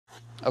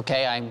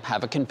Okay, I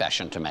have a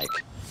confession to make.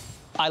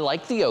 I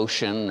like the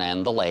ocean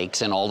and the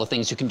lakes and all the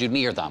things you can do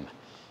near them.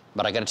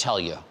 But I gotta tell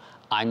you,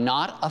 I'm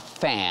not a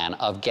fan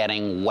of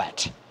getting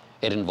wet.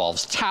 It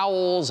involves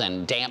towels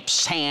and damp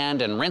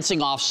sand and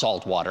rinsing off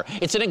salt water.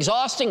 It's an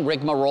exhausting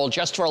rigmarole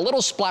just for a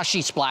little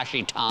splashy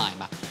time.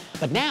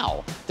 But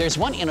now, there's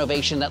one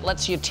innovation that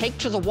lets you take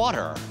to the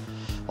water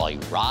while you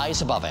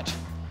rise above it.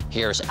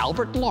 Here's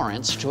Albert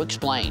Lawrence to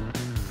explain.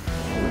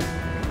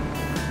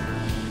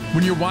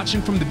 When you're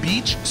watching from the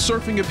beach,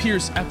 surfing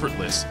appears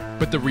effortless.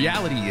 But the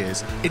reality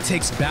is, it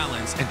takes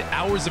balance and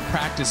hours of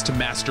practice to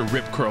master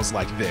rip curls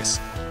like this.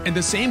 And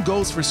the same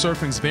goes for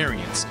surfing's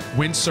variants,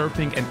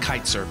 windsurfing and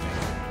kite surfing.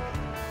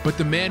 But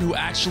the man who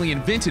actually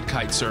invented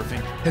kite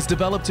surfing has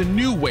developed a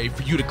new way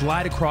for you to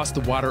glide across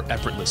the water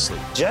effortlessly.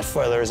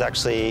 Jetfoiler is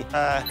actually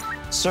a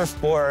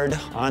surfboard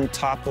on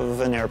top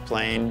of an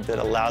airplane that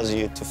allows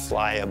you to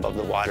fly above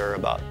the water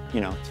about,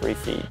 3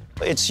 feet.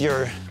 It's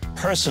your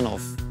personal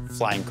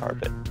flying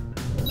carpet.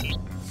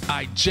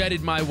 I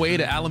jetted my way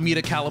to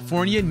Alameda,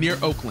 California, near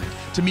Oakland,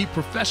 to meet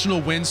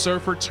professional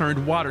windsurfer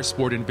turned water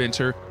sport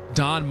inventor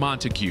Don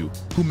Montague,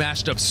 who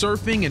mashed up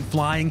surfing and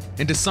flying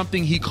into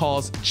something he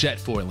calls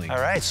jetfoiling.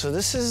 All right, so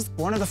this is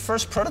one of the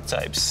first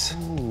prototypes.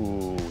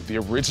 Ooh, the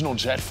original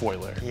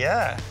Jetfoiler.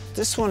 Yeah,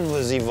 this one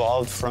was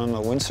evolved from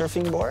a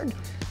windsurfing board.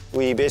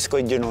 We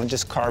basically,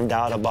 just carved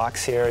out a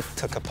box here,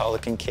 took a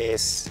Pelican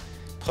case,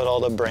 put all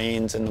the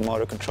brains and the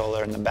motor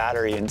controller and the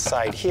battery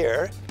inside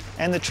here.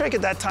 And the trick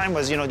at that time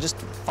was, just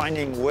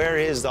finding where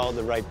is all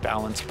the right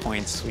balance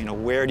points,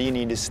 where do you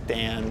need to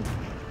stand?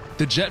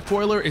 The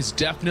Jetfoiler is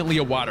definitely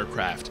a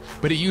watercraft,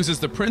 but it uses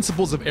the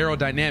principles of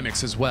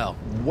aerodynamics as well.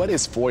 What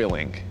is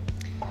foiling?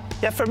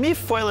 Yeah, for me,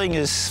 foiling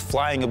is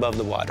flying above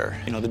the water.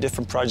 The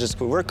different projects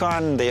we work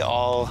on, they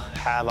all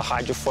have a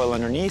hydrofoil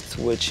underneath,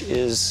 which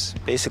is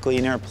basically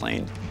an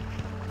airplane.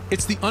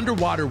 It's the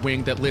underwater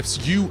wing that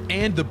lifts you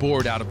and the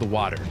board out of the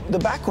water. The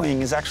back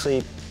wing is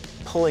actually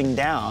pulling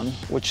down,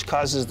 which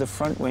causes the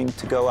front wing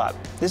to go up.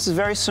 This is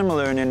very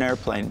similar in an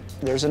airplane.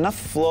 There's enough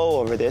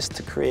flow over this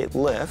to create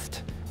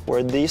lift,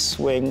 where this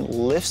wing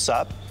lifts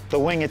up. The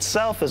wing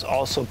itself is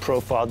also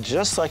profiled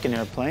just like an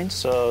airplane,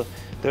 so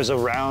there's a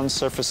round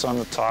surface on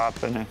the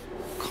top and a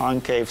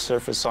concave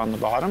surface on the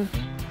bottom.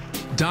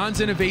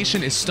 Don's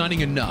innovation is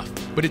stunning enough,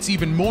 but it's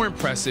even more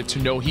impressive to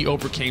know he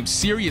overcame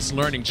serious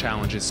learning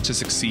challenges to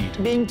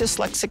succeed. Being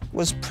dyslexic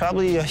was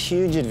probably a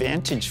huge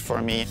advantage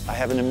for me. I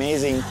have an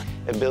amazing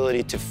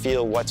ability to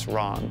feel what's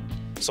wrong,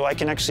 so I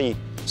can actually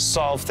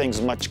solve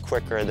things much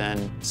quicker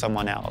than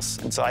someone else.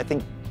 And so I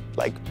think,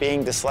 like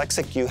being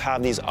dyslexic, you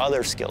have these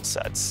other skill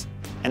sets.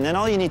 And then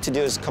all you need to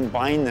do is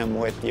combine them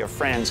with your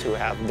friends who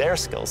have their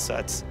skill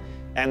sets,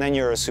 and then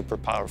you're a super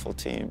powerful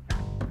team.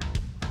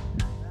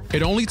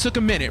 It only took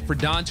a minute for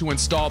Don to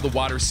install the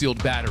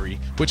water-sealed battery,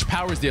 which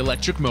powers the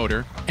electric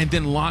motor, and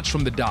then launch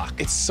from the dock.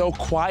 It's so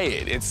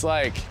quiet. It's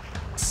like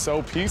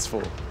so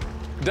peaceful.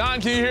 Don,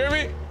 can you hear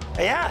me?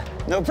 Yeah,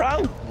 no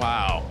problem.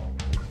 Wow.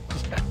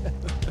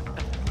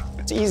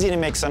 It's easy to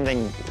make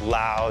something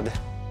loud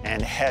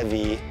and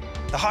heavy.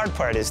 The hard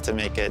part is to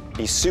make it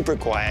be super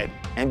quiet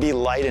and be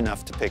light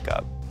enough to pick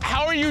up.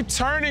 How are you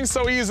turning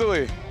so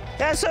easily?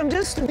 Yeah, so I'm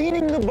just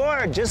leaning the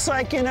board, just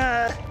like in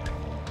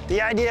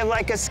the idea of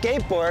like a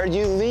skateboard.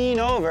 You lean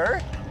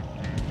over,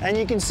 and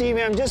you can see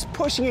me, I'm just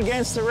pushing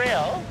against the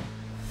rail.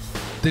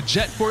 The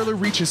Jetfoiler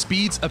reaches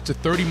speeds up to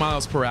 30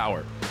 miles per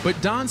hour, but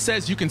Don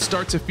says you can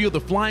start to feel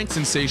the flying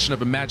sensation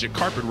of a magic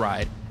carpet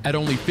ride at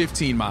only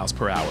 15 miles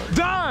per hour.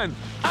 Don,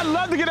 I'd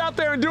love to get out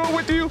there and do it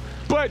with you,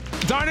 but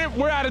darn it,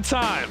 we're out of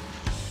time.